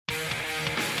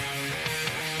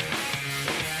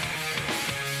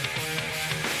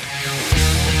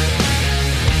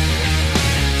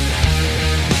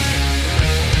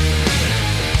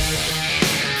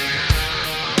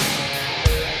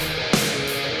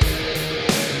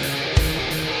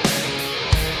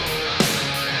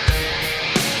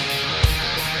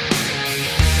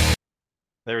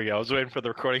There we go. I was waiting for the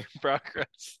recording in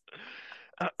progress.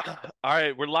 All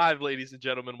right, we're live, ladies and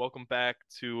gentlemen. Welcome back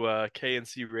to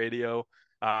KNC Radio.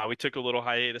 We took a little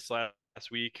hiatus last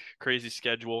week. Crazy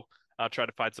schedule. Try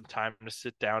to find some time to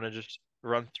sit down and just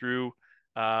run through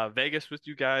Vegas with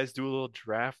you guys. Do a little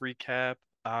draft recap.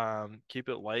 Keep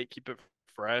it light. Keep it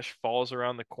fresh. Falls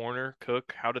around the corner.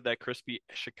 Cook, how did that crispy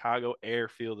Chicago air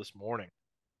feel this morning?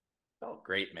 Felt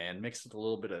great, man. Mixed with a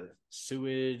little bit of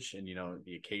sewage and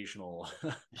the occasional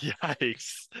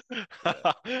Yikes.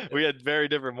 yeah, We had very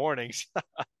different mornings.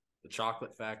 the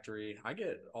chocolate factory. I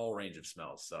get all range of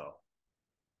smells. So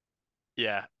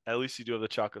Yeah, at least you do have the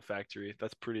chocolate factory.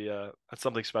 That's pretty that's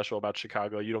something special about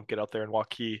Chicago. You don't get out there in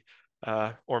Waukee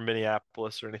or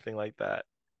Minneapolis or anything like that.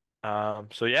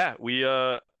 So yeah, we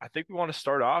I think we want to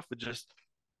start off with just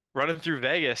running through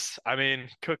Vegas. I mean,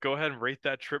 Cook, go ahead and rate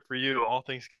that trip for you, all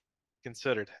things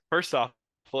considered. First off,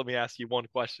 let me ask you one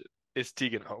question. Is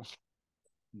Tegan home?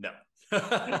 no.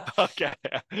 Okay.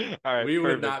 All right, We would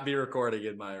perfect. not be recording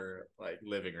in my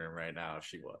living room right now if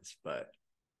she was, but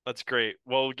That's great.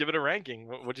 Well, give it a ranking.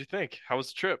 What'd you think? How was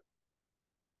the trip?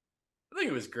 I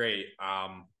think it was great.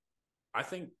 I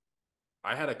think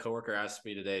I had a coworker ask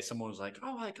me today, someone was like,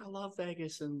 "Oh, I love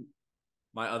Vegas." And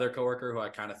my other coworker who I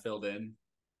kind of filled in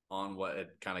on what it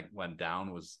kind of went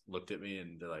down was looked at me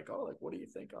and they're like, "Oh, like what do you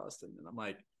think, Austin?" And I'm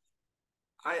like,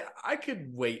 I could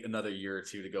wait another year or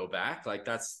two to go back. Like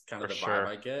that's kind For of the vibe sure.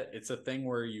 I get. It's a thing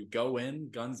where you go in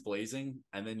guns blazing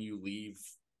and then you leave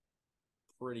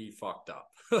pretty fucked up.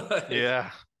 Like,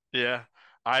 Yeah, yeah.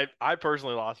 I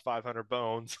personally lost 500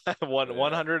 bones. One yeah,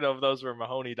 100 of those were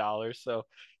Mahoney dollars. So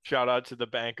shout out to the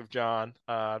Bank of John.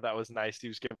 That was nice. He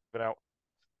was giving out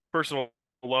personal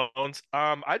loans.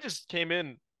 I just came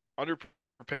in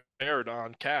underprepared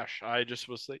on cash. I just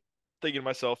was thinking to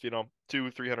myself,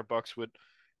 200-300 bucks would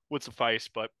suffice,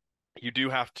 but you do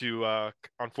have to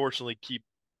unfortunately keep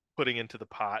putting into the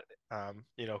pot,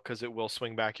 because it will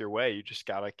swing back your way. You just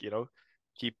gotta,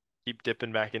 keep keep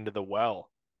dipping back into the well.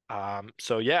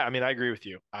 So yeah, I mean, I agree with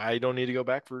you. I don't need to go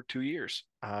back for 2 years.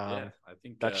 yeah. I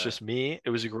think That's just me. It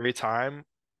was a great time.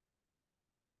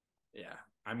 yeah.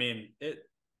 I mean it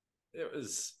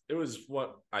was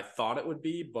what I thought it would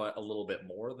be, but a little bit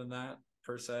more than that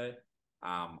per se.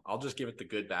 I'll just give it the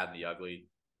good, bad, and the ugly.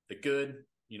 The good,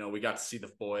 we got to see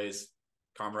the boys.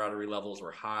 Camaraderie levels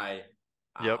were high.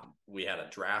 Yep. We had a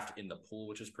draft in the pool,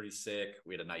 which was pretty sick.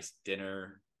 We had a nice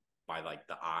dinner by like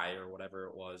the Eye or whatever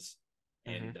it was.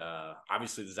 Hmm. And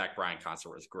obviously the Zach Bryan concert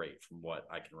was great from what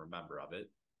I can remember of it.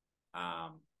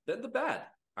 Then the bad.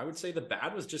 I would say the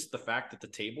bad was just the fact that the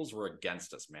tables were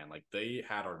against us, man. Like they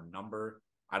had our number.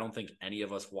 I don't think any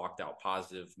of us walked out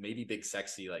positive. Maybe Big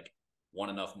Sexy like won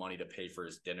enough money to pay for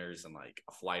his dinners and like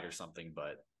a flight or something,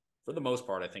 but for the most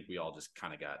part, I think we all just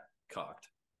kind of got cucked.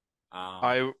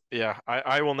 Um,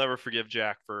 I will never forgive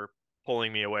Jack for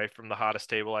pulling me away from the hottest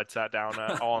table I'd sat down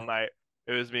at all night.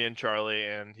 It was me and Charlie,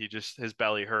 and his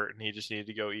belly hurt, and he just needed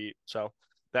to go eat. So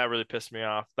that really pissed me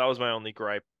off. That was my only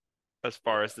gripe as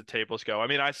far yeah, as the tables go. I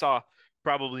mean, I saw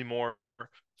probably more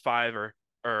five or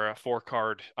four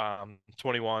card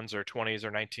 21s or 20s or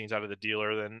 19s out of the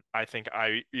dealer than I think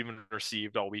I even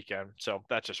received all weekend. So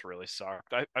that just really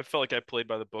sucked. I felt like I played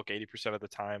by the book 80% of the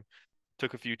time.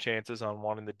 Took a few chances on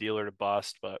wanting the dealer to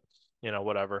bust, but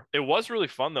whatever. It was really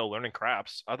fun though, learning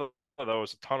craps. I thought that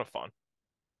was a ton of fun.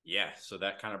 yeah. So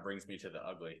that kind of brings me to the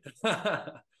ugly.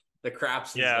 The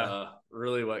craps is Yeah.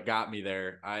 really what got me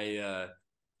there. I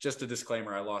just a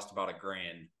disclaimer: I lost about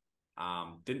 $1,000.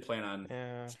 Didn't plan on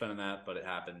Yeah. spending that, but it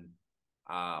happened.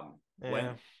 Went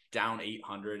Yeah. down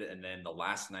 800, and then the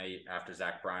last night after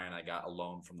Zach Bryan, I got a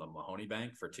loan from the Mahoney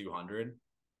Bank for 200,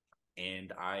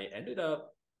 and I ended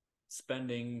up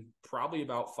spending probably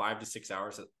about 5 to 6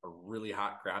 hours at a really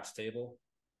hot craps table.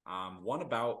 Won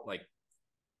about like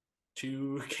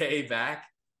 2K back.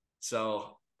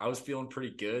 So I was feeling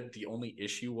pretty good. The only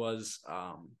issue was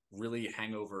really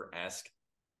hangover esque,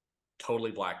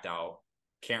 totally blacked out.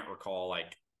 Can't recall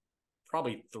like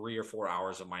probably 3 or 4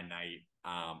 hours of my night.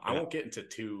 I Yeah. won't get into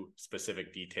too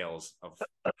specific details of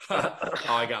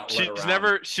how I got led She's around.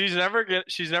 never she's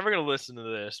never gonna listen to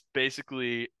this.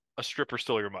 Basically, a stripper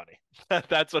stole your money.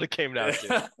 That's what it came down to.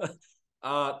 To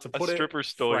A put it stripper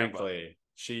stole your money. frankly,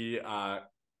 she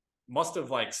must have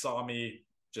like saw me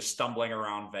just stumbling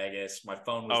around Vegas. My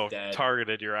phone was Oh, dead.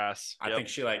 targeted your ass. I Yep. think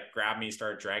she like grabbed me,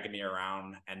 started dragging me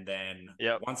around, and then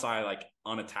Yep. once I like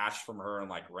unattached from her and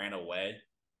like ran away,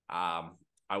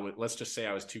 I would let's just say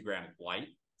I was 2 grand light,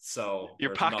 so Your there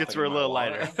was pockets nothing were in a my little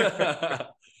wallet. lighter. I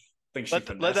think she Let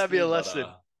finessed that be a me, but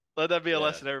lesson. Let that be a yeah,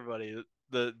 lesson, everybody.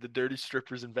 the dirty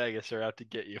strippers in Vegas are out to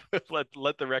get you.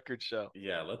 Let the record show.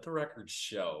 Yeah, let the record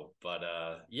show. But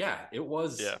yeah, it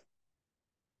was Yeah.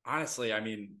 honestly, I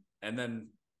mean, and then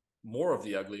more of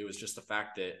the ugly was just the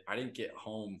fact that I didn't get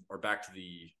home or back to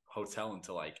the hotel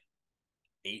until like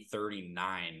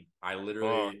 8:39.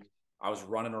 Fuck. I was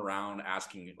running around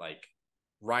asking like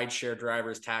rideshare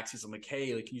drivers, taxis. I'm like,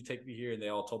 hey, like, can you take me here? And they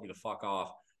all told me to fuck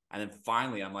off. And then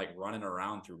finally, I'm like running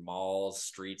around through malls,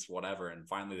 streets, whatever. And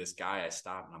finally, this guy, I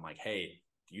stopped and I'm like, hey,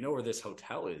 do you know where this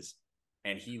hotel is?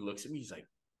 And he looks at me, he's like,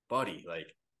 buddy,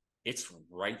 like, it's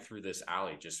right through this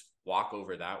alley. Just walk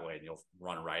over that way and you'll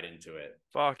run right into it.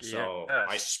 Fuck So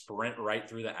I yes. sprint right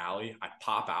through the alley. I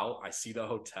pop out. I see the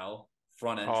hotel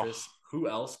front Oh, entrance. Who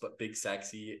else but Big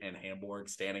Sexy and Hamburg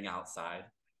standing outside?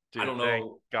 I dude, don't thank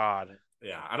know. God.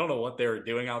 Yeah, I don't know what they were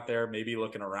doing out there. Maybe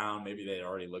looking around. Maybe they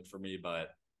already looked for me, but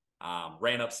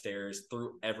ran upstairs,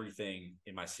 threw everything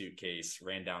in my suitcase,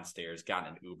 ran downstairs, got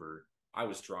in an Uber. I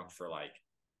was drunk for like,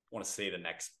 I want to say the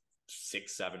next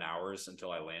 6, 7 hours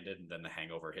until I landed. And then the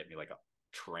hangover hit me like a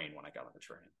train when I got on the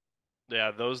train.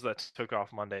 Yeah, those that took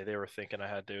off Monday, they were thinking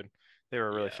ahead, dude. They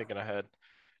were really Yeah. thinking ahead.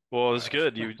 Well, it was I,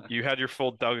 good. You had your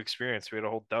full Doug experience. We had a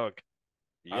whole Doug.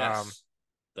 Um, yes.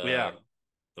 yeah.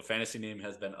 The fantasy name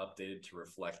has been updated to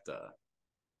reflect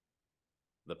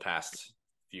the past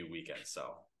few weekends.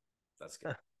 So that's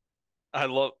good. I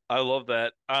love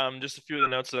that. Just a few of the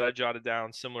notes that I jotted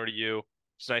down, similar to you.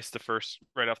 It's nice to first,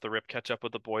 right off the rip, catch up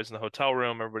with the boys in the hotel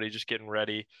room. Everybody just getting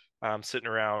ready, sitting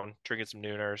around, drinking some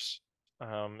Nooners,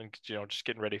 and just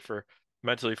getting ready for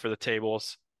mentally for the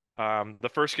tables. The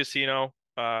first casino,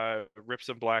 rip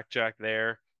some blackjack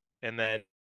there, and then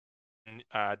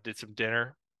did some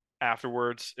dinner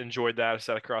afterwards. Enjoyed that. I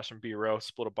sat across from B Row,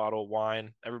 split a bottle of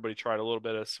wine. Everybody tried a little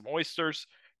bit of some oysters.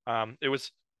 It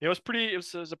was it was pretty. It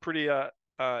was a pretty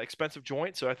expensive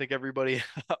joint, so I think everybody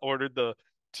ordered the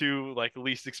two like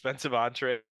least expensive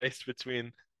entrees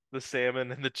between the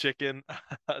salmon and the chicken.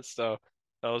 So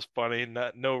that was funny.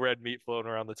 No red meat floating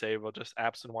around the table, just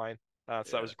apps and wine. So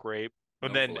that Yeah. was great.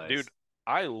 And No then, dude, fillets.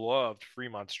 I loved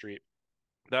Fremont Street.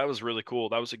 That was really cool.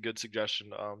 That was a good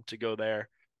suggestion to go there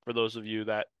for those of you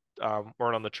that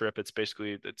weren't on the trip. It's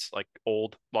like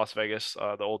old Las Vegas,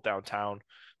 the old downtown.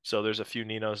 So there's a few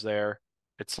Ninos there.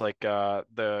 It's like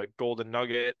the Golden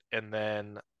Nugget and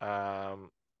then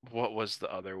what was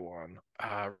the other one?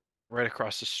 Right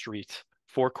across the street,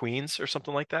 Four Queens or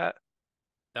something like that.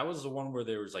 That was the one where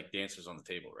there was like dancers on the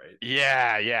table, right?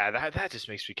 Yeah, yeah, that just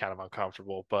makes me kind of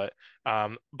uncomfortable. But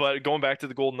going back to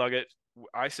the Golden Nugget,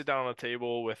 I sit down on a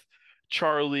table with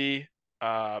Charlie,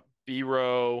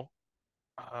 B-Row.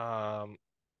 Um,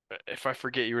 if I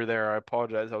forget you were there, I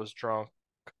apologize. I was drunk.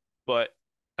 But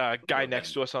Could guy have next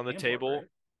been to us on the Hamburg, right? table,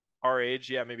 our age,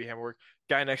 yeah, maybe Hamburg.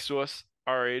 Guy next to us,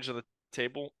 our age on the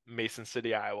table, Mason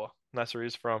City, Iowa. And that's where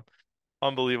he's from.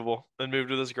 Unbelievable. Then moved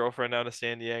with his girlfriend down to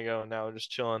San Diego, and now we're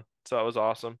just chilling. So that was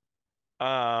awesome.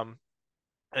 Um,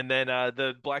 and then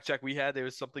the blackjack we had, there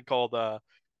was something called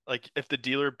like if the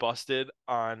dealer busted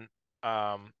on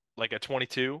like a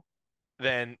 22,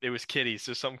 then it was kitties.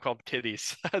 There's something called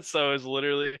kitties. So it was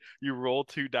literally you roll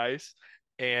two dice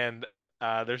and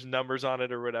there's numbers on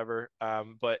it or whatever.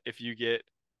 But if you get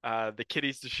the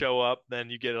kitties to show up, then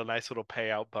you get a nice little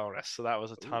payout bonus. So that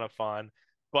was a ton Ooh. of fun.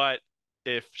 But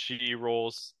if she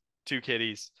rolls two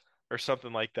kitties or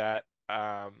something like that,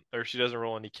 or if she doesn't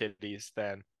roll any kitties,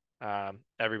 then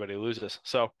everybody loses.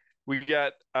 So we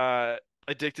got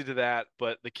addicted to that,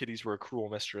 but the kitties were a cruel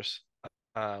mistress.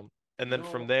 And You then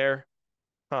from know, there,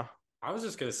 huh? I was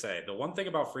just gonna say the one thing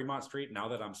about Fremont Street, now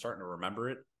that I'm starting to remember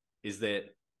it, is that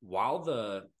while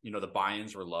the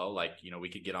buy-ins were low, like we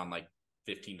could get on like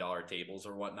 $15 tables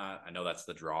or whatnot. I know that's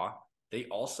the draw. There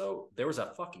was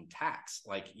a fucking tax.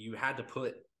 Like you had to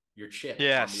put your chip on these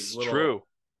Yes, little. true.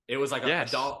 It was like a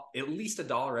Yes. dollar, at least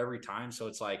 $1 every time. So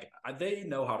it's like they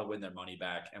know how to win their money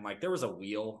back. And like there was a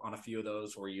wheel on a few of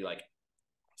those where you like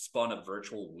spun a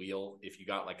virtual wheel if you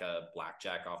got like a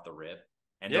blackjack off the rip.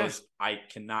 And Yeah. those, I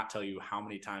cannot tell you how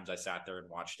many times I sat there and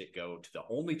watched it go to the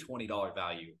only $20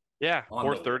 value Yeah. on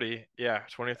Or the whip. 30. Yeah.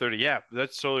 20 or 30. Yeah.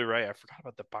 That's totally right. I forgot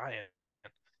about the buy-in.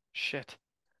 Shit.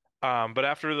 But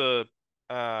after the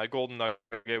Golden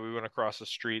Nugget, we went across the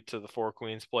street to the Four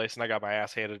Queens place and I got my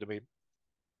ass handed to me.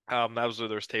 That was where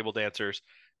there's table dancers,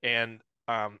 and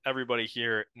everybody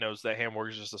here knows that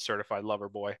Hamburg is just a certified lover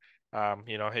boy.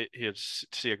 He'd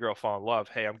see a girl fall in love.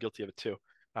 Hey, I'm guilty of it too.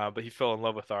 But he fell in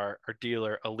love with our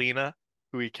dealer, Alina,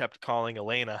 who he kept calling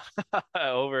Elena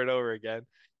over and over again.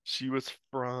 She was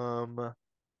from,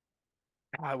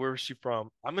 where was she from?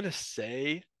 I'm gonna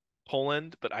say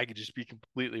Poland, but I could just be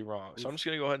completely wrong. So I'm Oof. just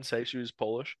gonna go ahead and say she was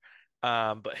Polish.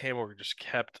 But Hamburg just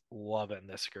kept loving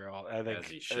this girl. as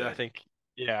he I should. think,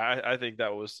 yeah, I think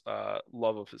that was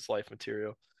love of his life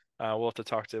material. We'll have to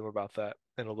talk to him about that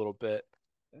in a little bit.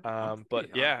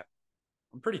 But yeah,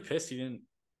 I'm pretty pissed he didn't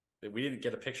that we didn't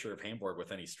get a picture of Hamburg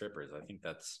with any strippers. I think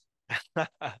that's like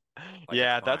a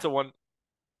yeah, that's a crime. one.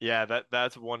 Yeah,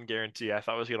 that's one guarantee. I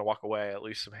thought I was gonna walk away at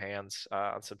least some hands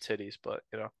on some titties, but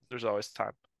there's always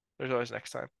time. There's always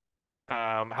next time.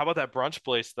 How about that brunch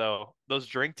place though? Those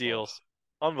drink Oh, deals,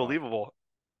 fuck. unbelievable.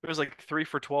 It was like three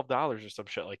for $12 or some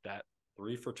shit like that.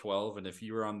 3 for 12. And if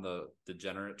you were on the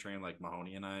degenerate train like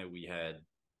Mahoney and we had,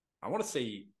 I want to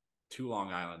say two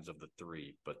Long Islands of the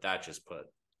three, but that just put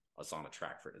us on a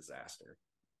track for disaster.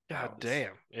 That God was,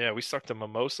 damn. Yeah, we stuck to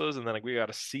mimosas and then like we got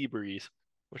a sea breeze,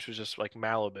 which was just like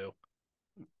Malibu.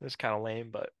 It was kind of lame,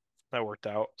 but that worked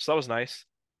out. So that was nice.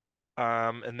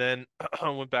 And then I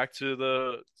went back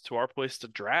to our place to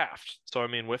draft. So I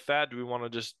mean, with that, do we want to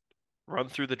just run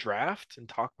through the draft and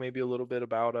talk maybe a little bit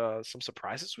about some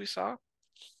surprises we saw?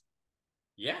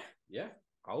 yeah, yeah.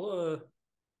 I'll, uh,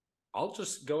 I'll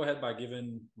just go ahead by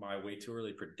giving my way too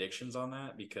early predictions on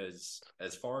that because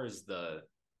as far as the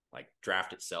like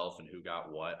draft itself and who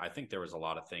got what, I think there was a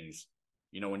lot of things.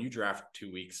 When you draft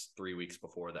 2 weeks, 3 weeks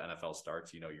before the NFL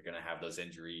starts, you're going to have those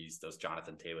injuries, those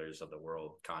Jonathan Taylors of the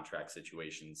world contract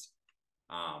situations.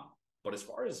 Um, but as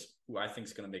far as who I think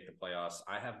is going to make the playoffs,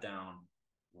 I have down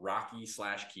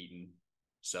Rocky/Keaton,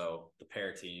 so the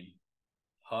pair team,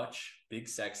 Hutch, Big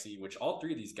Sexy, which all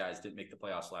three of these guys didn't make the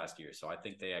playoffs last year. So I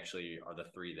think they actually are the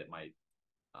three that might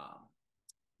um,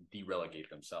 de-relegate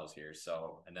themselves here.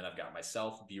 So, and then I've got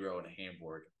myself, Biro, and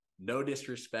Hamburg. No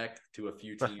disrespect to a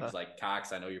few teams like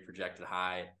Cox. I know you're projected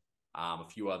high. A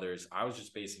few others. I was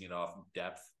just basing it off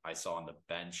depth I saw on the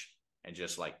bench and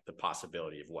just like the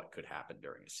possibility of what could happen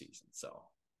during a season. So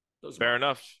those are my Fair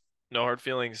enough. picks. No hard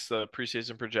feelings. The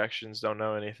preseason projections don't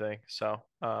know anything. So,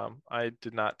 I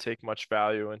did not take much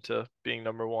value into being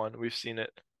number one. We've seen it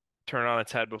turn on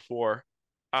its head before.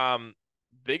 Um,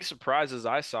 Big surprises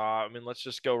I saw. I mean, let's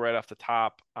just go right off the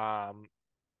top.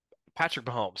 Patrick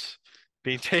Mahomes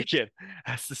being taken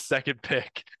as the second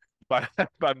pick by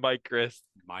by Mike Chris.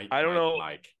 Mike, I don't Mike, know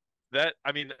Mike. that.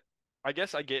 I mean, I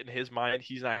guess I get in his mind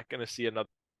he's not going to see another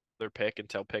pick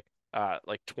until pick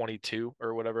like 22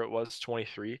 or whatever it was,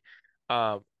 23.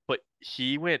 But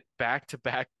he went back to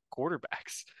back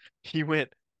quarterbacks. He went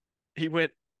he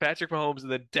went Patrick Mahomes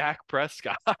and then Dak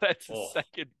Prescott as his Oh,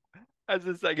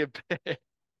 second pick.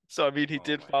 So I mean, he oh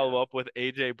did my follow God. up with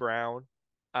AJ Brown,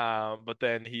 but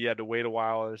then he had to wait a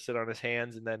while and sit on his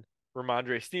hands, and then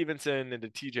Ramondre Stevenson into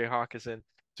TJ Hawkinson.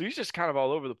 So he's just kind of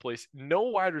all over the place. No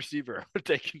wide receiver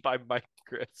taken by Mike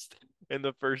Chris in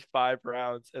the first 5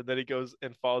 rounds, and then he goes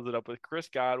and follows it up with Chris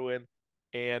Godwin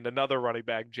and another running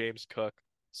back, James Cook.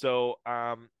 So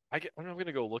I'm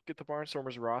gonna go look at the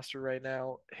Barnstormers roster right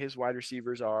now. His wide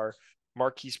receivers are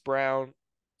Marquise Brown,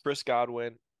 Chris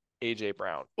Godwin, AJ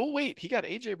Brown. Oh wait, he got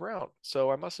AJ Brown. So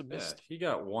I must have Yeah, missed. he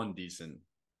got one decent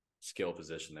skill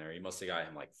position there. He must have got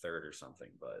him like third or something.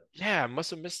 But Yeah, I must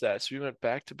have missed that. So we went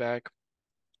back to back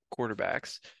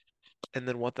quarterbacks. And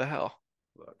then what the hell?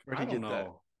 look, Where'd I he don't get that?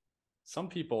 know. Some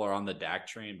people are on the Dak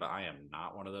train, but I am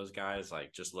not one of those guys.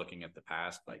 Like just looking at the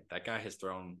past, like that guy has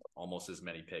thrown almost as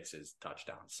many picks as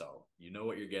touchdowns. So you know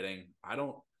what you're getting. I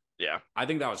don't. Yeah. I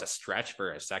think that was a stretch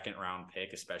for a second round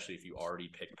pick, especially if you already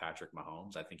picked Patrick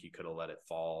Mahomes. I think you could have let it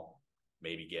fall,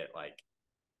 maybe get like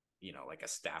like a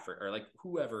Stafford or like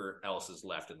whoever else is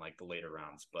left in like the later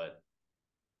rounds. But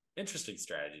interesting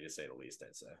strategy to say the least,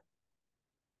 I'd say.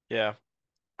 Yeah.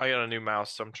 I got a new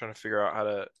mouse, so I'm trying to figure out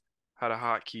how to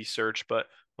hotkey search, but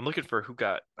I'm looking for who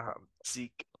got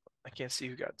Zeke. I can't see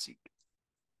who got Zeke.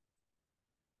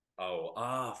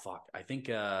 Oh, fuck. I think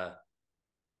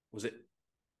was it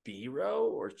Biro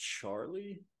or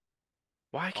Charlie?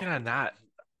 Why can Off I the top. not?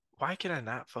 Why can I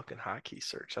not fucking hotkey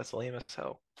search? That's lame as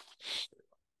hell.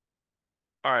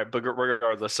 All right, but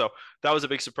regardless, so that was a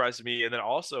big surprise to me, and then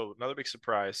also another big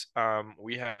surprise.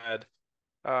 We had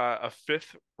a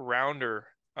fifth rounder,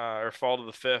 or fall to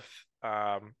the fifth.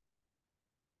 Why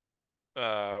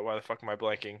the fuck am I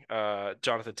blanking?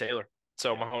 Jonathan Taylor.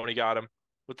 So Yeah. Mahoney got him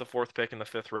with the fourth pick in the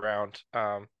fifth round.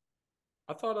 I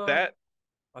thought That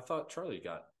Charlie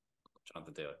got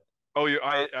Jonathan Taylor. Oh, you're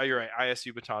right.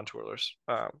 ISU Baton Twirlers.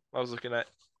 I was looking at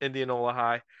Indianola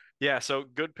High. Yeah, so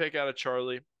good pick out of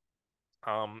Charlie.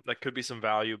 That could be some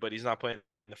value, but he's not playing in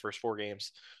the first 4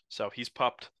 games, so he's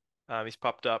pupped. He's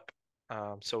pupped up.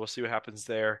 So we'll see what happens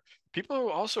there. People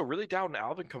are also really down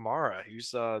Alvin Kamara.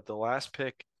 He's the last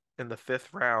pick in the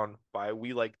fifth round by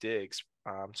We Like Diggs.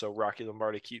 So Rocky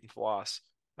Lombardi, Keaton Floss,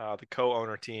 the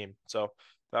co-owner team. So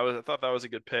I thought that was a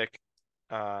good pick.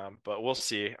 But we'll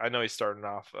see. I know he's starting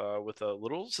off with a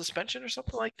little suspension or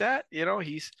something like that.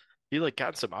 He like got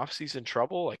in some off-season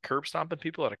trouble, like curb stomping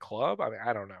people at a club. I mean,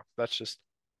 I don't know. That's just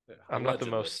I'm not the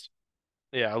Allegedly. most.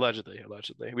 Yeah, allegedly.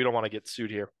 We don't want to get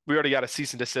sued here. We already got a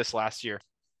cease and desist last year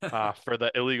for the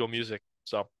illegal music.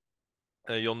 So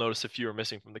you'll notice a few are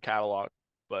missing from the catalog,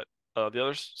 but the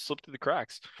others slipped through the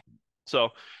cracks. So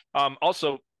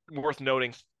also worth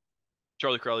noting,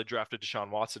 Charlie Crowley drafted Deshaun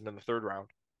Watson in the third round.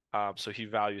 So he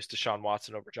values Deshaun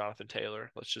Watson over Jonathan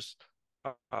Taylor. Let's just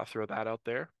throw that out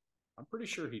there. I'm pretty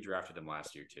sure he drafted him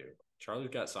last year too. Charlie's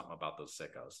got something about those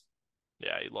sickos.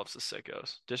 Yeah, he loves the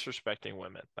sickos, disrespecting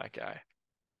women. That guy.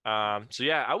 Yeah. So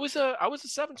yeah, I was a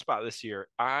seven spot this year.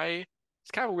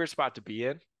 It's kind of a weird spot to be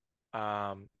in.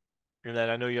 Um, and then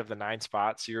I know you have the nine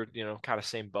spot, so you're kind of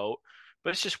same boat,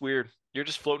 but it's just weird. You're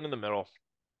just floating in the middle.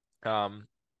 Um,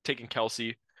 Taking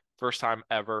Kelsey, first time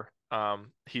ever.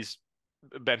 He's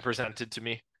been presented to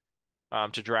me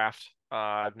to draft.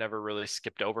 I've never really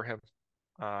skipped over him.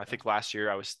 I Yeah. think last year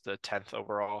I was the 10th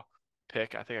overall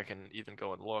pick. I think I can even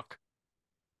go and look.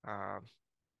 Um,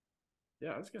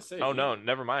 Yeah, I was gonna say oh he no,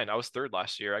 never mind. I was third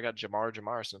last year. I got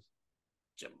Jamarson,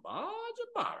 Jamar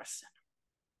Jamarison.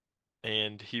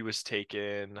 and he was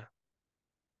taken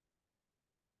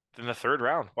in the third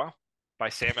round. Wow, by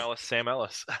Sam Ellis. Sam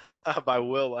Ellis by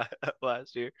Will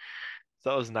last year. So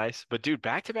that was nice. But dude,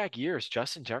 back-to-back years,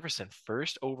 Justin Jefferson,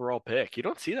 first overall pick. You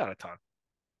don't see that a ton.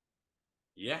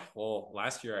 Yeah, well,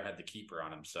 last year I had the keeper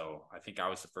on him, so I think I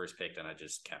was the first pick, and I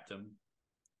just kept him.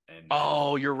 And then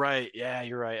Oh, you're right. Yeah,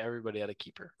 you're right. Everybody had a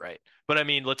keeper, right? But I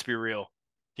mean, let's be real.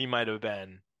 He might have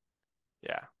been.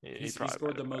 Yeah, he he probably scored might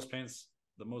have been.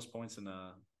 the most points in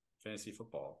fantasy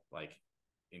football, like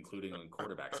including on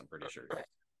quarterbacks. I'm pretty sure.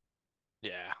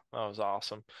 Yeah, that was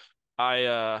awesome.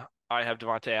 I have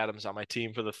Devonte Adams on my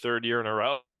team for the third year in a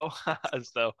row.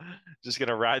 So just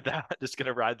gonna ride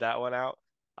that one out.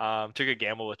 Took a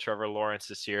gamble with Trevor Lawrence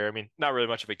this year. I mean, not really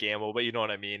much of a gamble, but you know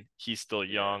what I mean. He's still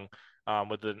Yeah, young,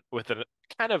 with a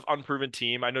kind of unproven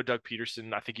team. I know Doug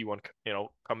Peterson, I think he won,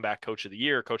 comeback coach of the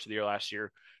year last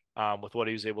year, with what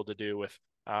he was able to do with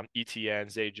ETN,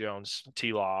 Zay Jones,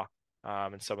 T Law,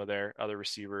 and some of their other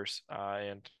receivers,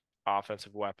 and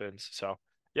offensive weapons. So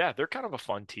yeah, they're kind of a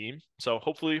fun team. So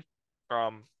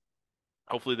um,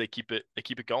 hopefully they keep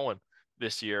it going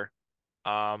this year.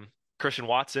 Um, Christian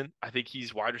Watson, I think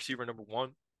he's wide receiver number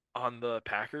one on the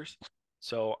Packers.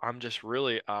 So I'm just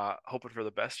really hoping for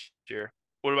the best here.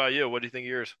 What about you? What do you think of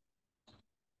yours?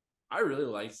 I really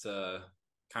liked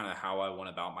kind of how I went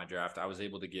about my draft. I was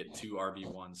able to get two RB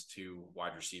ones, two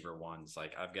wide receiver ones.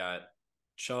 Like I've got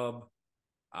Chubb,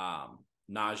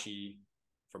 Najee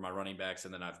for my running backs,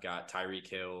 and then I've got Tyreek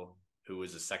Hill, who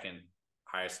was the second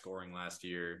highest scoring last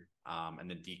year, and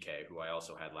then DK, who I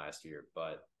also had last year.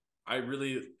 But I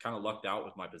really kind of lucked out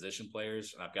with my position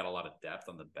players, and I've got a lot of depth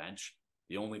on the bench.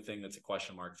 The only thing that's a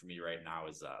question mark for me right now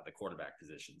is the quarterback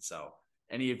position. So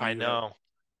any of I you know.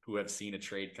 who have seen a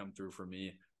trade come through for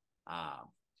me, um,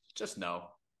 just know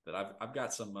that I've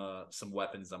got some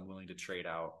weapons I'm willing to trade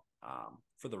out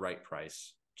for the right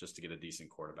price just to get a decent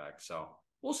quarterback. So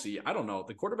we'll see. I don't know.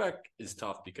 The quarterback is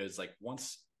tough because like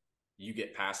once you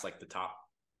get past like the top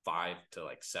 5 to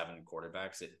 7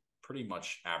 quarterbacks, it pretty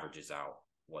much averages out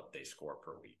what they score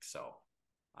per week. So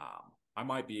I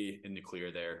might be in the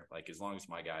clear there. Like as long as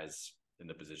my guys in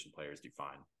the position players do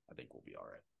fine, I think we'll be all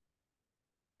right.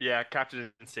 Yeah,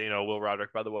 Captain Insano, Will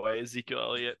Roderick, by the way, Ezekiel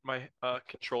Elliott, my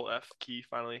Control F key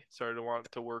finally started to want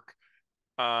it to work.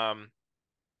 Um,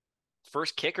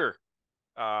 First kicker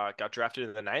got drafted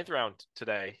in the ninth round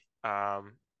today.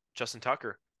 Justin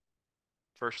Tucker,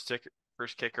 first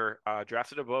kicker,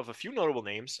 drafted above a few notable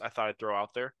names I thought I'd throw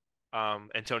out there.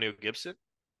 Antonio Gibson,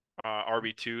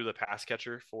 RB2, the pass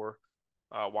catcher for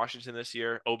Washington this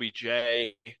year. OBJ,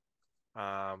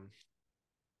 um,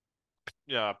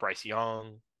 yeah, Bryce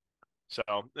Young. So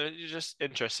it's just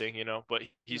interesting, But Yeah.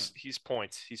 he's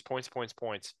points. He's points, points,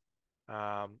 points.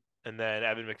 And then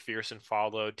Evan McPherson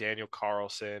followed, Daniel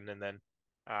Carlson, and then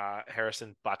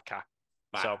Harrison Batka.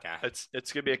 So Vodka.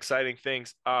 it's gonna be exciting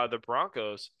things. The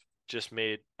Broncos just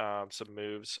made some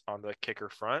moves on the kicker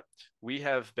front. We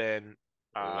have been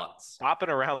uh, Lutz. bopping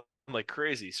around like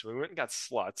crazy, so we went and got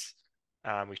Sluts.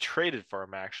 We traded for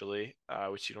him actually,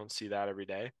 which you don't see that every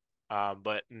day.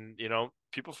 But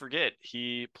people forget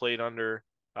he played under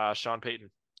Sean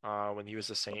Payton when he was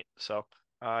a Saint. So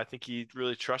I think he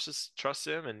really trusts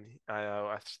him, and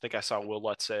I think I saw Will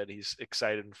Lutz said he's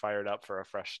excited and fired up for a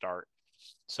fresh start.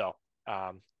 So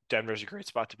Denver's a great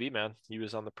spot to be, man. He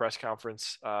was on the press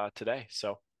conference today,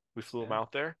 so we flew him Yeah.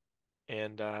 out there,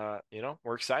 and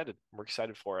we're excited. We're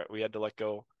excited for it. We had to let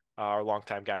go our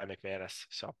longtime guy McManus.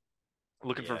 So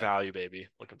looking for Yeah, value, baby.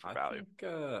 Looking for I value.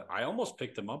 think I almost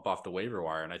picked him up off the waiver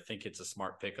wire, and I think it's a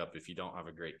smart pickup if you don't have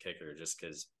a great kicker, just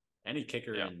because any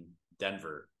kicker Yeah. in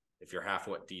Denver, if you're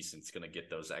halfway decent, is going to get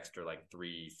those extra like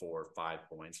 3, 4, 5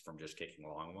 points from just kicking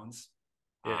long ones.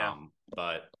 Yeah.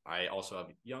 But I also have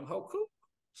Young Hoku,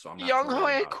 so I'm not too Young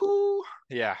worried about him. Hoeku.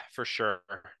 Yeah, for sure.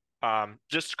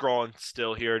 Just scrolling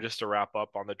still here, just to wrap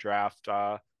up on the draft.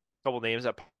 A couple names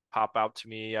that pop out to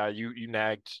me. You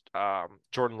nagged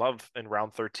Jordan Love in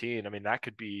round 13. I mean, that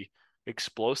could be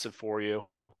explosive for you.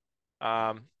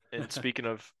 And speaking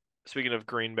of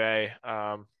Green Bay,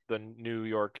 the New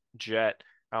York Jet,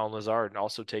 Alan Lazard,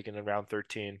 also taken in round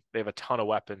 13. They have a ton of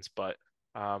weapons, but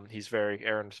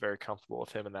Aaron's very comfortable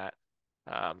with him in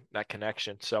that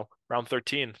connection. So round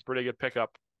 13, pretty good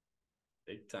pickup.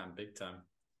 Big time, big time.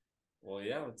 Well,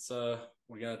 yeah, let's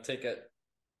we're gonna take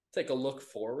a look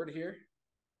forward here.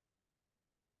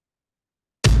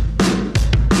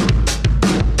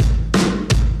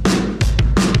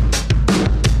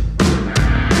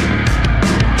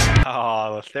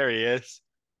 Oh, there he is.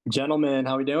 Gentlemen,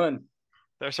 how we doing?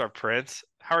 There's our prince.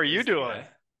 How are you There's the doing? guy.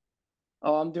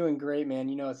 Oh, I'm doing great, man.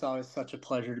 You know, it's always such a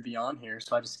pleasure to be on here,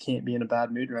 so I just can't be in a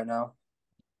bad mood right now.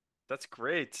 That's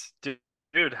great.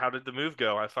 Dude, how did the move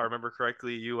go? If I remember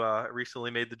correctly, you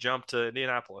recently made the jump to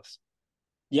Indianapolis.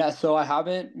 Yeah, so I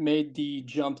haven't made the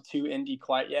jump to Indy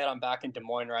quite yet. I'm back in Des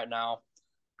Moines right now,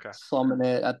 Okay. slumming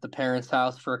it at the parents'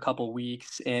 house for a couple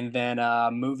weeks, and then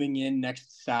moving in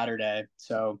next Saturday.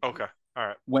 So Okay. All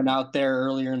right. went out there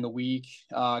earlier in the week,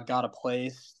 got a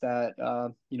place that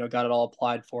got it all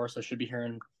applied for, so should be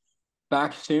hearing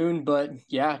back soon. But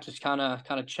yeah, just kind of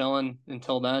chilling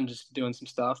until then, just doing some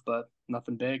stuff, but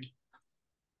nothing big.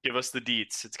 Give us the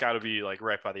deets. It's got to be like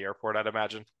right by the airport, I'd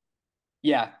imagine.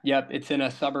 Yeah, yep. It's in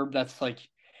a suburb that's like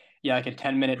a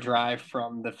 10-minute drive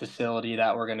from the facility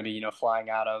that we're going to be, flying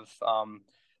out of.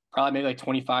 Probably maybe like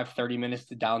 25, 30 minutes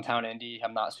to downtown Indy.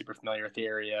 I'm not super familiar with the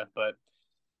area, but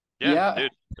Yeah, yeah.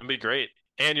 dude, it'd be great.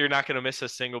 And you're not going to miss a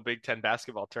single Big Ten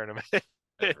basketball tournament.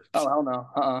 Ever. Oh, hell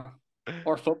no.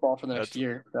 Or football for the next That's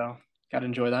year. So got to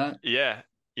enjoy that. yeah,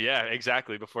 yeah,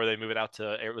 exactly. Before they move it out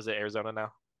to was it Arizona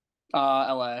now?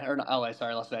 LA or not LA,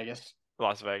 sorry, Las Vegas.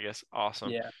 Las Vegas.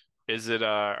 Awesome. Yeah. Is it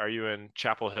are you in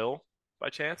Chapel Hill by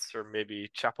chance or maybe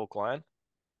Chapel Glen?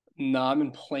 No, I'm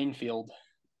in Plainfield.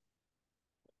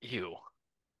 Ew. All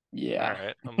Yeah.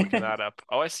 right, I'm looking that up.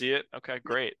 Oh, I see it. Okay,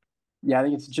 great. Yeah, I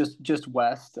think it's just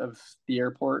west of the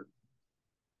airport.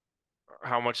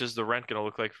 How much is the rent going to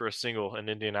look like for a single in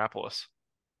Indianapolis?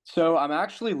 So I'm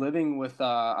living with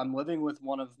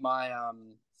one of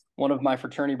my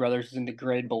fraternity brothers who's in the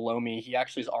grade below me. He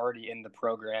actually is already in the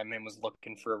program and was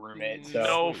looking for a roommate. So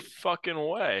No Sweet. fucking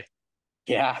way.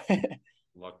 yeah.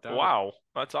 Lucked out. Wow,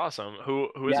 that's awesome. Who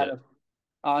is Yeah.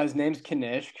 it? His name's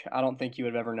Kanishk. I don't think you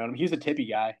would have ever known him. He was a tippy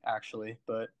guy, actually,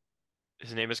 but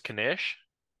His name is Kanish.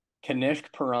 Kanishk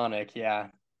Puranik, yeah.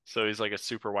 So he's like a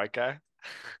super white guy.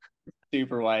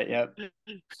 Super white, yep.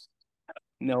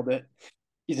 Nailed it.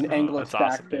 He's an Oh, that's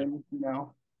awesome, dude.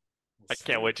 Anglo-Saxon. I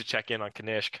can't Sweet. wait to check in on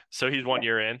Kanishk. So he's 1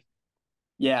 year in.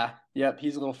 Yeah, yep.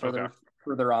 He's a little Okay.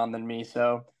 further on than me,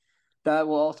 so that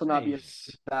will also not be a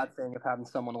Nice. bad thing of having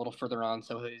someone a little further on.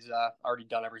 So he's already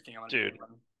done everything I'm going to do Dude, with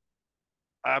him.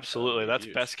 That would absolutely. be That's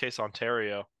huge. best case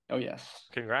Ontario. Oh yes.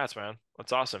 Congrats, man.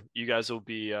 That's awesome. You guys will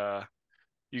be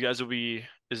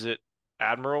is it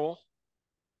Admiral?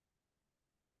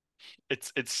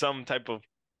 It's some type of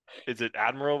is it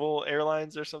Admirable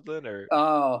Airlines or something or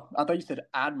Oh, I thought you said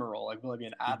admiral. Like, will I be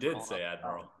an He did admiral? say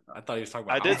Admiral. I thought he was talking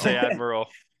I about did say Hawaiian. Admiral.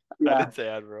 I Yeah. did say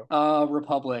Admiral.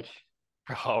 Republic.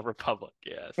 Oh, Republic,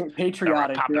 yes. The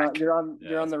Patriotic. Republic. Yeah, You're on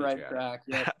that's the right patriotic. track.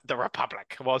 Yep. The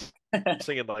Republic. Well, I was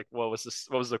thinking like what was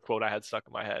the quote I had stuck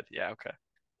in my head? Yeah, okay.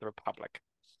 The Republic.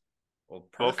 Well,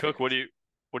 Well, Cook, what perfect.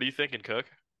 do you thinking, Cook?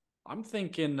 I'm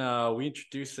thinking we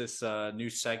introduce this new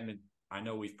segment. I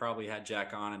know we've probably had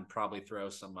Jack on and probably throw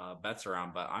some bets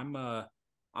around, but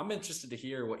I'm interested to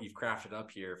hear what you've crafted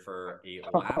up here for a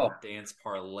lap dance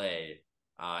parlay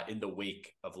in the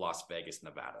wake of Las Vegas,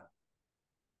 Nevada.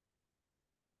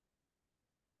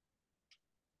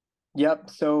 Yep.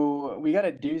 So we got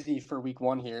a doozy for week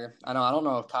one here. I don't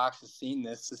know if Cox has seen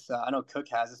this. I know Cook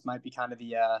has. This might be kind of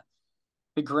the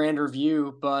grand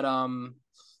review, but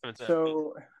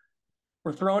so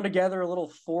we're throwing together a little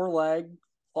four leg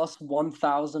plus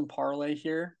 1,000 parlay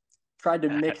here. Tried to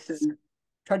mix Yes. in,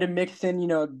 tried to mix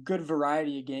in, a good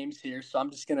variety of games here. So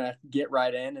I'm just gonna get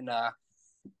right in and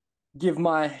give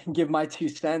my 2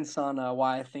 cents on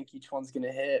why I think each one's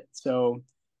gonna hit. So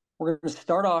We're going to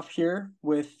start off here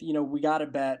with, we got to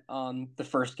bet on the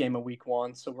first game of week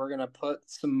one. So we're going to put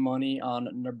some money on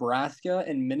Nebraska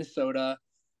and Minnesota.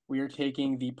 We are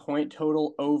taking the point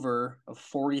total over of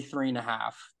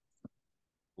 43.5.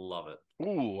 Love it.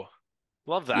 Ooh,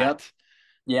 love Yep. that.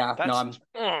 Yeah. No, That's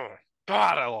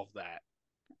God, I love that.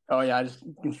 oh yeah, I just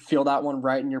can feel that one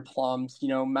right in your plums.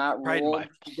 Right in my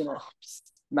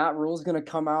Matt Rule's gonna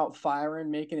come out firing,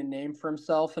 making a name for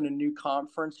himself in a new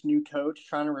conference, new coach,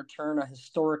 trying to return a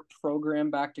historic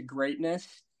program back to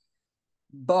greatness.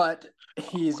 But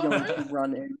he's going to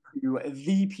run into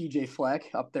the PJ Fleck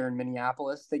up there in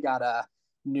Minneapolis. They got a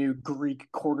new Greek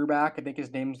quarterback. I think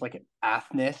his name's like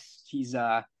Athnis. He's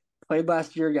played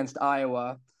last year against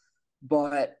Iowa,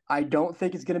 but I don't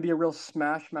think it's going to be a real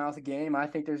smash mouth game. I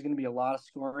think there's going to be a lot of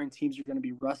scoring. Teams are going to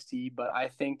be rusty, but I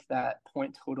think that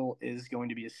point total is going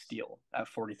to be a steal at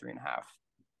 43.5.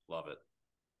 Love it.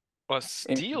 A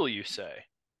steal, you say?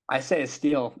 I say a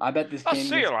steal. I bet this A game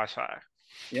steal, I say.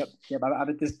 Yep. I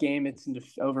bet this game it's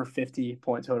over 50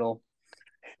 point total.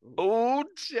 Oh,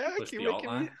 Jack, Push you're the alt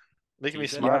line. making me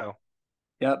Tease it. smile.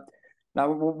 Yep. Now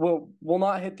we'll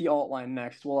not hit the alt line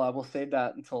next. We'll save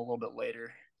that until a little bit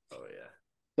later. Oh yeah.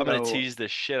 I'm gonna So tease the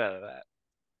shit out of that.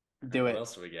 do What it.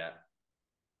 else do we got?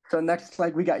 So next,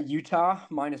 like we got Utah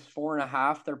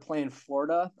 -4.5. They're playing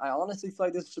Florida. I honestly feel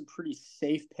like this is a pretty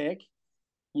safe pick.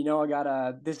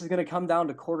 This is gonna come down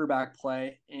to quarterback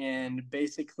play, and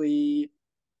basically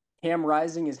Cam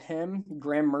Rising is him,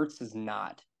 Graham Mertz is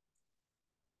not.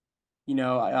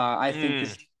 I think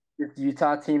this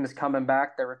Utah team is coming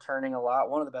back. They're returning a lot.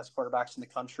 One of the best quarterbacks in the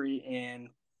country, and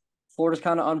Florida's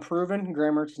kind of unproven.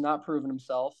 Graham Mertz has not proven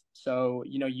himself. So,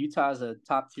 Utah is a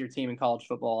top tier team in college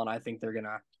football, and I think they're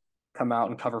gonna come out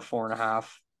and cover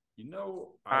 4.5.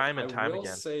 Time I and time will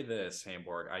again. say this,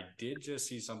 Hamburg. I did just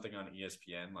see something on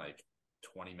ESPN like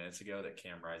 20 minutes ago that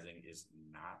Cam Rising is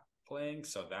not playing.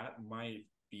 So that might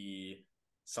be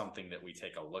something that we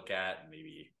take a look at and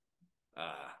maybe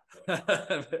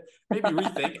maybe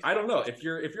rethink. I don't know. If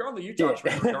you're on the Utah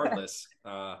train, regardless,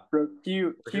 Bro,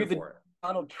 cue the for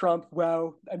Donald Trump.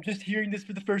 Wow, I'm just hearing this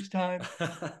for the first time.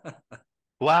 it.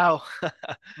 Wow. I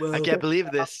Well, can't believe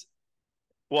this.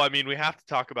 Well, I mean, we have to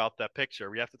talk about that picture.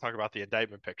 We have to talk about the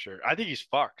indictment picture. I think he's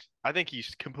fucked. I think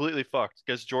he's completely fucked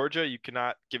because Georgia, you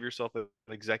cannot give yourself an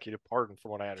executive pardon,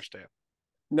 from what I understand.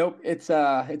 Nope, it's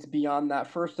beyond that.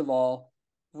 First of all,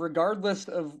 regardless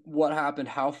of what happened,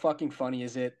 how fucking funny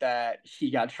is it that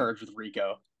he got charged with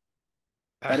RICO?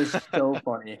 That is so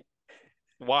funny.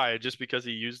 Why? Just because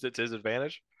he used it to his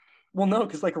advantage? Well, no,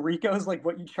 because like RICO is like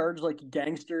what you charge like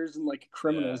gangsters and like yeah.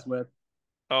 criminals with.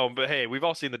 Oh, but hey, we've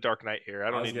all seen The Dark Knight here. I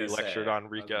I don't was need to gonna be lectured say. on I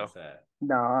was gonna Rico. say.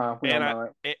 No, we And don't I know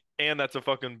it. and that's a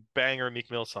fucking banger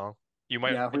Meek Mill song. You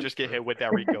might Yeah, just get hit with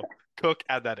that Rico. Cook,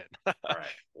 add that in. All right.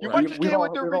 You We're might we just actually get hit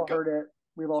with the we've all Rico. heard it.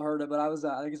 We've all heard it. But I was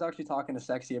actually talking to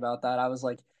Sexy about that. I was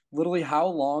like, literally, how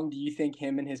long do you think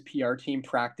him and his PR team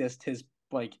practiced his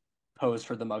like pose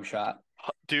for the mugshot?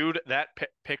 Dude, that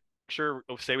picture,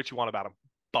 say what you want about him.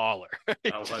 Baller.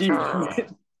 Oh, let's Dude,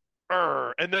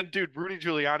 go. And then, dude, Rudy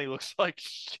Giuliani looks like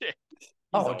shit. He's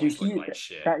oh, dude, always looked like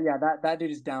shit. that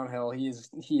dude is downhill. He's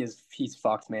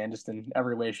fucked, man, just in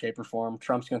every way, shape, or form.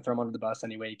 Trump's gonna throw him under the bus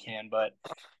any way he can, but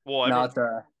Well, no,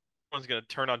 everyone's it's gonna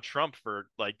turn on Trump for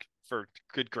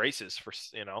good graces for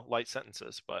light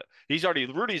sentences. But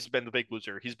Rudy's been the big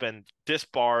loser. He's been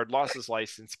disbarred, lost his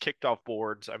license, kicked off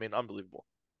boards. I mean, unbelievable.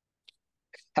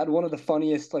 had one of the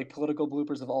funniest like political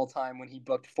bloopers of all time when he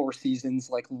booked Four Seasons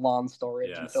like lawn storage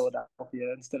in Yes,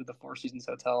 Philadelphia instead of the Four Seasons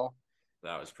hotel.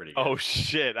 that was pretty good. Oh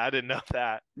shit, I didn't know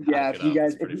that. Yeah, Look it up.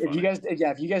 It's pretty funny.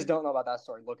 if you guys don't know about that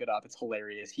story, look it up. It's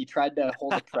hilarious. He tried to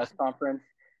hold a press conference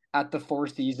at the Four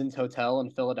Seasons Hotel in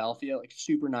Philadelphia, like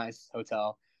super nice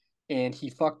hotel, and he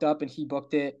fucked up and he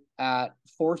booked it at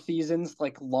Four Seasons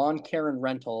like lawn care and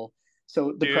rental.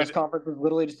 So the press Dude, conference was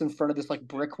literally just in front of this like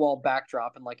brick wall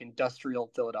backdrop in like industrial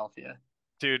Philadelphia.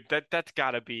 that's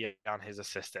got to be on his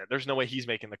assistant. There's no way he's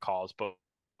making the calls, but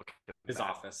His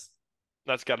office.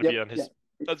 that's got to Yep. be on Yeah. his.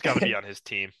 That's got to be on his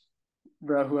team.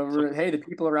 Bro, So whoever, hey, the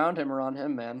people around him are on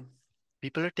him, man.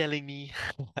 people are telling me.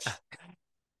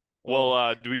 Well,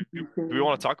 Well, do we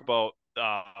want to talk about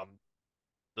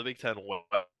the Big Ten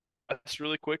West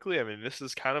really quickly? I mean, this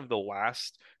is kind of the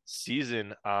last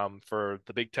season for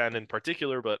the Big Ten in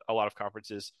particular, but a lot of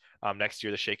conferences. Next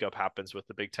year, the shakeup happens with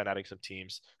the Big Ten adding some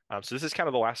teams. So this is kind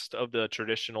of the last of the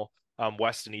traditional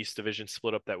West and East division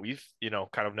split up that we've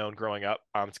kind of known growing up.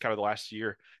 It's kind of the last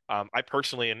year. I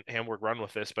personally and Hamburg run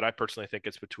with this, but I personally think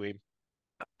it's between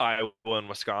Iowa and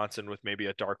Wisconsin with maybe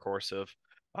a dark horse of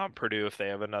Purdue if they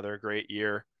have another great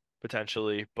year.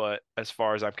 potentially. But as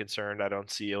far as I'm concerned, I don't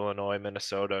see Illinois,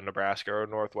 Minnesota, Nebraska, or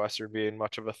Northwestern being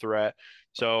much of a threat.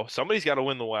 So somebody's got to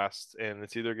win the West, and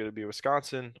it's either going to be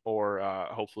Wisconsin or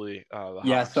hopefully the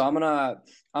Yeah, so Hawks.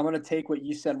 I'm gonna take what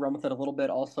you said, run with it a little bit,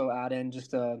 also add in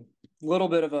just a little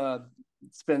bit of a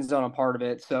spin zone on part of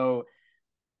it. So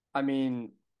I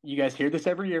mean, you guys hear this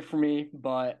every year from me,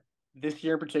 but this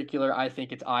year in particular, I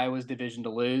think it's Iowa's division to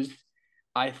lose.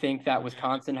 I think that Mhm.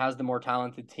 Wisconsin has the more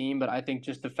talented team, but I think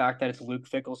just the fact that it's Luke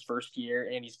Fickell's first year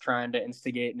and he's trying to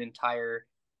instigate an entire,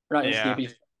 or not instigate, Yeah,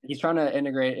 but he's trying to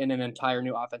integrate in an entire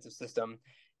new offensive system.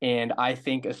 And I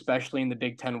think, especially in the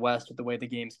Big Ten West, with the way the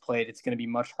game's played, it's going to be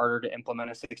much harder to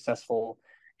implement a successful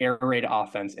air raid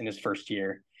offense in his first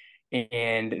year.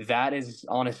 And that is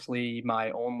honestly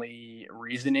my only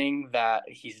reasoning that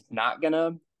he's not going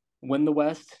to win the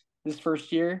West this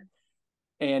first year.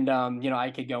 And I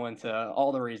could go into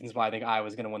all the reasons why I think I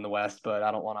was going to win the West, but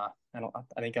I don't want to. I don't.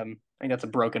 I think that's a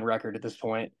broken record at this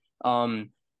point.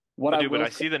 What but I dude, but will I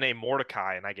say, see the name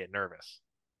Mordecai and I get nervous.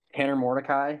 Tanner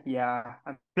Mordecai. Yeah,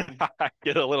 I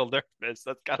get a little nervous.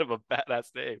 That's kind of a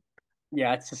badass name.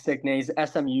 yeah, it's a sick name. He's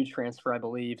SMU transfer, I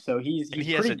believe. So he's And he's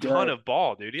he has pretty a ton good. of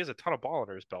ball, dude. He has a ton of ball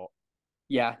under his belt.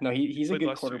 Yeah, no, he's a Played good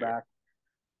last 2 years. quarterback.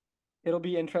 It'll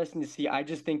be interesting to see. I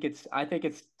think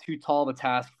it's too tall of a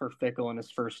task for Fickle in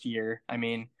his first year. I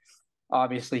mean,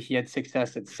 obviously he had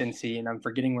success at Cincy, and I'm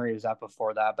forgetting where he was at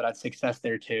before that, but had success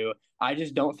there too. I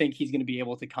just don't think he's going to be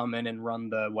able to come in and run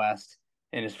the West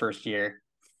in his first year.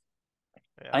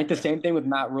 I Yeah, think the fair. same thing with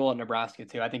Matt Rule at Nebraska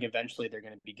too. I think eventually they're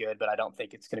going to be good, but I don't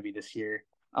think it's going to be this year.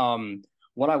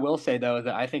 What I will say though is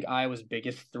that I think Iowa's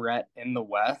biggest threat in the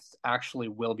West actually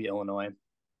will be Illinois.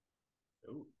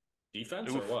 Ooh. Defense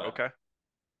or Oof. what? Okay.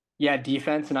 Yeah,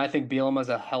 defense, and I think Bielema's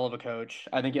a hell of a coach.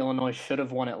 I think Illinois should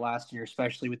have won it last year,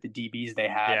 especially with the DBs they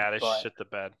had. Yeah, they But shit the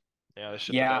bed. Yeah, they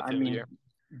shit the yeah, bed at I the end of the mean, year.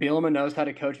 Bielema knows how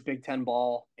to coach Big Ten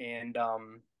ball, and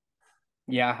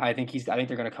yeah, I think they're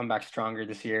going to come back stronger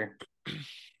this year.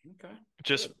 Okay,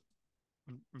 Just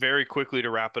good. very quickly to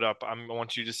wrap it up, I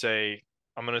want you to say,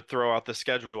 I'm going to throw out the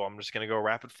schedule. I'm just going to go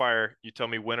rapid fire. You tell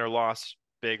me win or loss,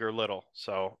 big or little.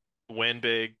 So win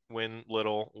big, win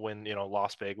little, win,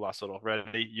 loss big, loss little.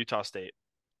 Ready? Utah State,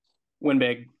 Win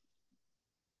big,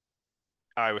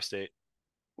 Iowa State,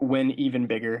 win even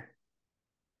bigger,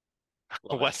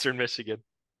 Love it. Western Michigan,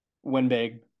 win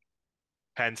big,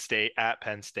 Penn State at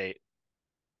Penn State.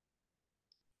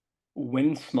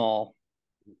 win small,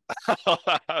 All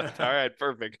right,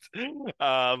 perfect.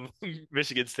 Um,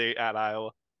 Michigan State at Iowa,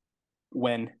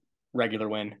 win regular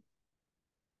win.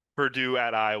 Purdue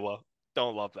at Iowa.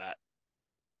 Don't love that.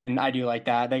 And I do like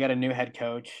that. They got a new head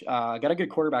coach. Got a good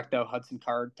quarterback though, Hudson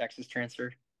Card, Texas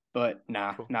transfer. But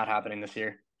nah, Cool. not happening this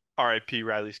year. R.I.P.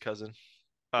 Riley's cousin.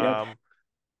 Yep. Um,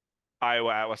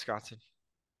 Iowa at Wisconsin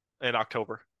in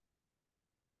October.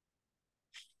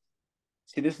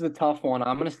 See, this is a tough one.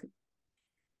 I'm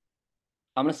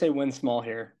gonna say win small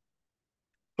here.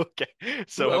 Okay, Who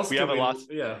so else do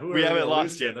we? Yeah, who we are we haven't gonna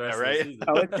lose lost to yet, in the rest of the right? season?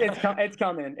 Oh, it's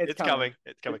coming. It's It's coming. coming.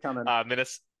 It's It's coming. coming.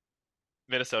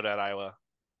 Minnesota at Iowa.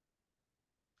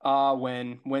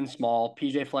 Win small.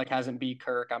 PJ Fleck hasn't beat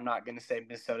Kirk. I'm not gonna say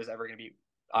Minnesota's ever gonna beat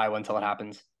Iowa until it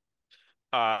happens.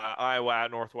 Iowa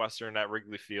at Northwestern at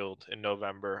Wrigley Field in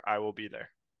November. I will be there.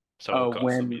 So Oh, We'll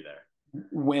also be win there.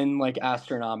 win like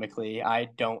astronomically. yeah, I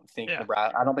don't think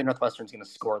Northwestern's gonna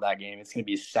score that game. It's gonna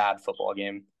be a sad football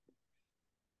game.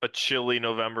 a chilly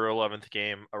November 11th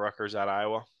game. Rutgers at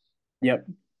Iowa. Yep.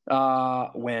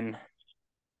 Win.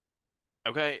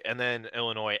 Okay, and then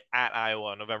Illinois at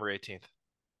Iowa November 18th.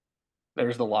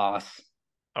 There's the loss.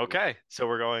 Okay, so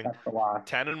we're going That's the loss.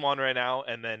 10-1 right now,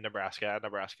 and then Nebraska at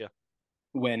Nebraska.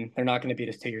 Win. They're not gonna beat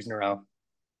us 2 years in a row.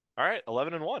 All right,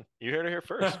 11-1. You heard it here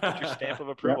first. Put your stamp of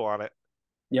approval Yep. on it.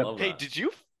 Yep. Love Hey, that. did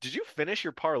you finish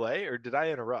your parlay or did I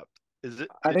interrupt? Is it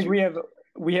I did think you?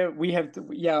 we have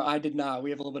yeah, I did not. We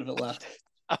have a little bit of it left.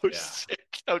 Oh Yeah. shit.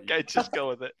 Okay, just go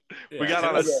with it. We Yeah. got Hit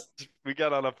on a Okay. us. we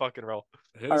got on a fucking roll.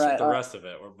 Hit All us with right. the rest of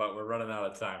it. But we're running out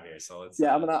of time here, so let's.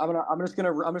 Yeah, I'm just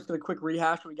gonna quick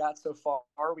rehash what we got so far.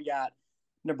 We got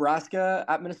Nebraska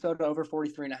at Minnesota over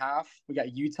 43.5. We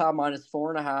got Utah minus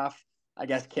 4.5. I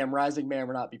guess Cam Rising may or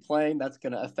may not be playing. That's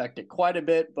gonna affect it quite a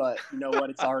bit, but you know what?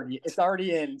 It's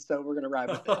already in, so we're gonna ride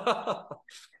with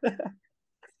it.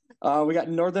 We got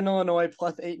Northern Illinois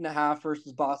plus 8.5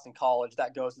 versus Boston College.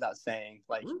 That goes without saying.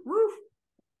 Like, Woof, woof.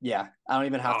 yeah, I don't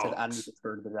even have to. I don't need Dogs. to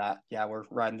further that. Yeah, we're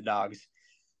riding the dogs.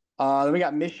 Then we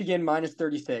got Michigan minus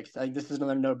 36. I think this is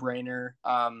another no-brainer.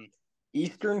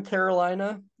 Eastern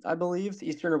Carolina, I believe.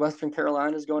 Eastern or Western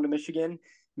Carolina is going to Michigan.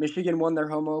 Michigan won their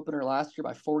home opener last year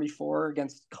by 44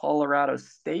 against Colorado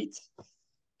State.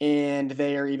 and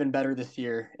they are even better this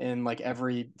year in like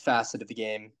every facet of the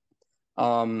game.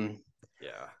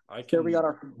 Yeah, I There we can. got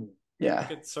our. I Yeah.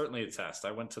 could certainly attest.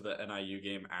 I went to the NIU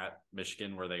game at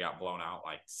Michigan where they got blown out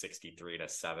like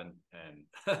 63-7,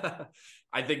 and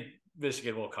I think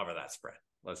Michigan will cover that spread.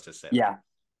 Let's just say that. Yeah,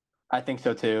 I think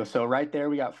so too. So right there,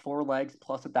 we got 4 legs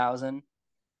plus 1,000,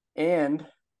 and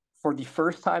for the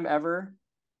first time ever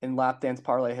in lap dance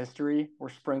parlay history, we're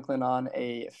sprinkling on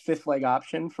a 5th leg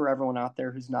option for everyone out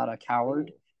there who's not a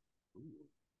coward. Ooh.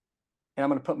 And I'm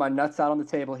going to put my nuts out on the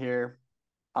table here.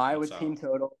 Iowa Nuts team out.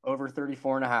 total over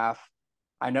 34.5.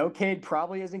 I know Cade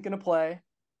probably isn't going to play,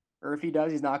 or if he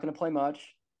does, he's not going to play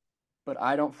much. But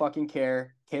I don't fucking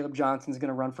care. Caleb Johnson's going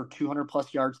to run for 200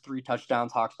 plus yards, 3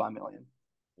 touchdowns, Hawks by a million.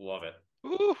 Love it.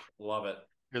 Ooh, Love it.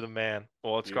 you're the man.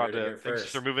 Well, it's You got heard it to here things are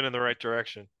first. moving in the right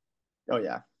direction. Oh,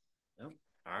 yeah. Yep.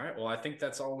 All right. Well, I think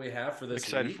that's all we have for this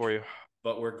Excited week. for you.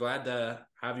 But we're glad to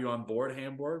have you on board,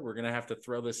 Hamburg. We're going to have to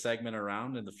throw this segment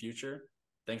around in the future.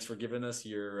 Thanks for giving us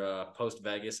your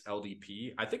post-Vegas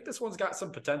LDP. I think this one's got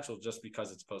some potential just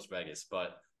because it's post-Vegas,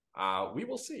 but we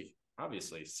will see,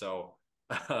 obviously. So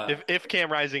If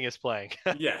Cam Rising is playing.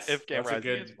 yes, If Cam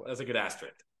Rising is playing. that's a good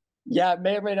asterisk. Yeah, it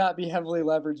may or may not be heavily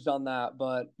leveraged on that,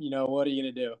 but, what are you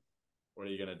going to do? What are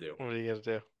you going to do? What are you going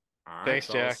to do? All right, Thanks,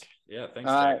 fellas. Jack. Yeah, thanks,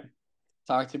 All Jack. right.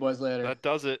 Talk to you boys later. That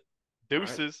does it. All right.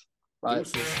 Deuces. Bye.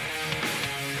 Deuces.